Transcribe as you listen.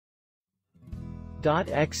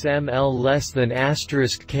.xml less than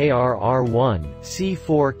asterisk krr1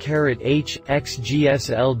 c4 caret h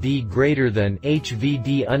xgsld greater than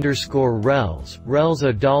hvd underscore rels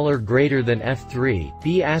 $1 greater than f3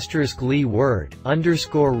 b asterisk lee word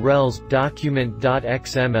underscore rels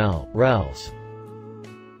document.xml rels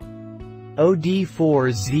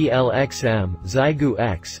OD4ZLXM, Zygu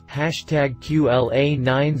X, hashtag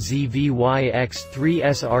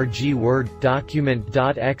QLA9ZVYX3SRG Word,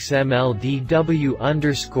 document.xml DW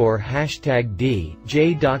underscore hashtag D,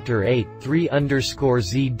 J Dr. 8, 3 underscore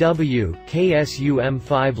ZW,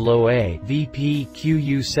 KSUM5 LOA, VP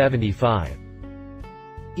QU75.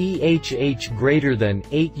 EHH greater than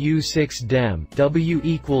 8U6 dem W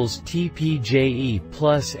equals TPJE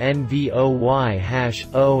plus NVOY hash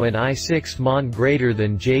O and I6 mon greater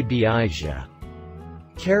than JBIJA.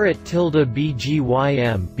 Caret tilde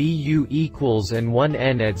BGYM BU equals and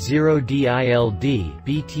 1N at 0 DILD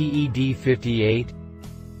BTED 58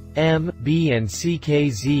 M, B and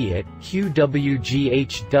CKZ at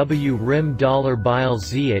QWGHW RIM $bile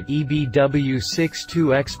Z at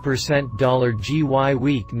EBW62X% $GY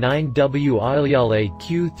week 9 W Alyale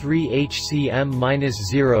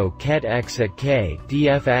Q3HCM-0 Ket X at K,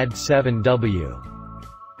 DF add 7 W.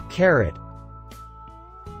 Caret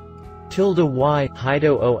tilde Y,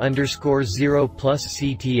 Hido O underscore 0 plus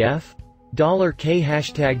CTF? $K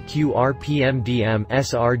hashtag QRPMDM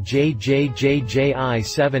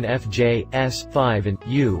SRJJJJI7FJ S5 and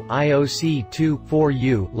U IOC 2 4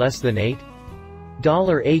 U less than 8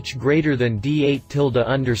 $H greater than D8 tilde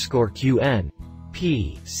underscore QN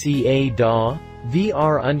P CA DA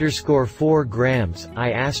VR underscore 4 grams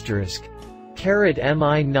I asterisk caret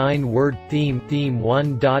MI9 word theme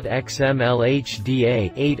 1.xml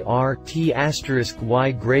HDA 8R T asterisk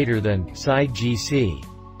Y greater than Psi GC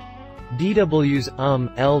DWs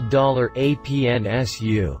L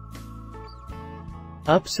 $APNSU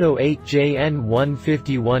UPSO 8 JN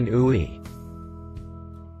 151 UI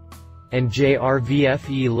and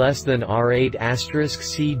JRVFE less than R8 asterisk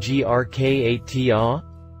CGRK8 TA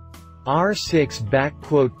R6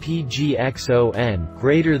 backquote PGXON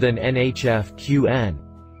greater than NHF QN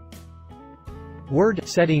Word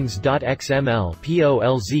settings.xml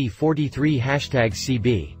POLZ 43 hashtag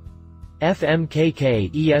CB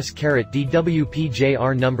FMKK ES caret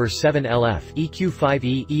DWPJR number 7 LF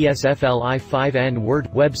EQ5E ESFLI5N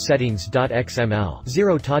Word web settings.xml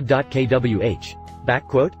 0 TOD.KWH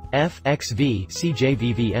backquote F XV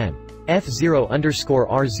CJVVN F0 underscore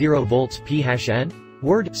R0 volts P hash N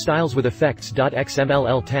Word styles with effects.xml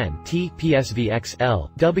L10 T PSVXL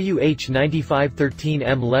WH9513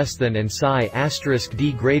 M less than and psi asterisk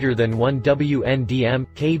D greater than 1 WNDM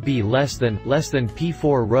KB less than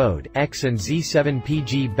P4 road X and Z7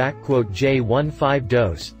 PG backquote J15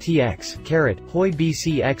 dose TX caret Hoi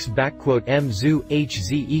BCX backquote M zoo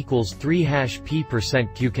HZ equals 3 hash P%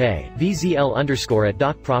 QK VZL underscore at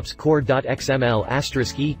docprops core.xml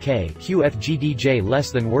asterisk EK QFGDJ less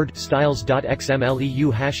than word styles.xml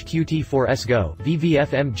EU hash QT4S go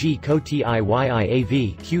VVFMG co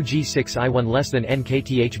TIYIAV QG6I1 less than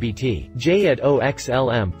NKTHBT J at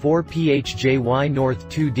OXLM 4 PHJY North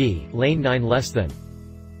 2D lane 9 less than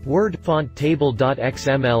Word font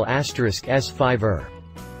table.xml asterisk S5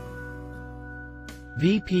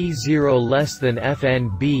 VP0 less than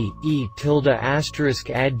FNB E tilde asterisk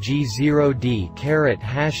add G0D caret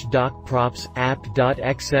hash doc props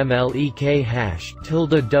app.xml EK hash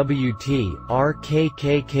tilde WT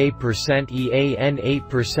RKKK% EAN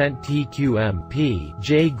 8% TQMP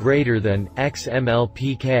J greater than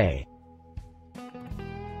XMLPK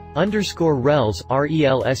underscore rels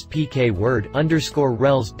RELSPK word underscore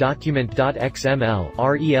rels document.xml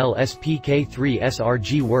RELSPK3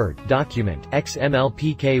 SRG word document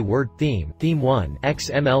XMLPK word theme 1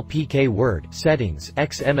 XMLPK word settings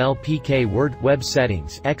XMLPK word web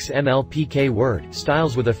settings XMLPK word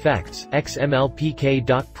styles with effects XMLPK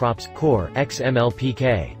doc props core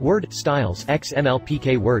XMLPK word styles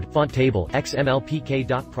XMLPK word font table XMLPK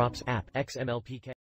doc props app XMLPK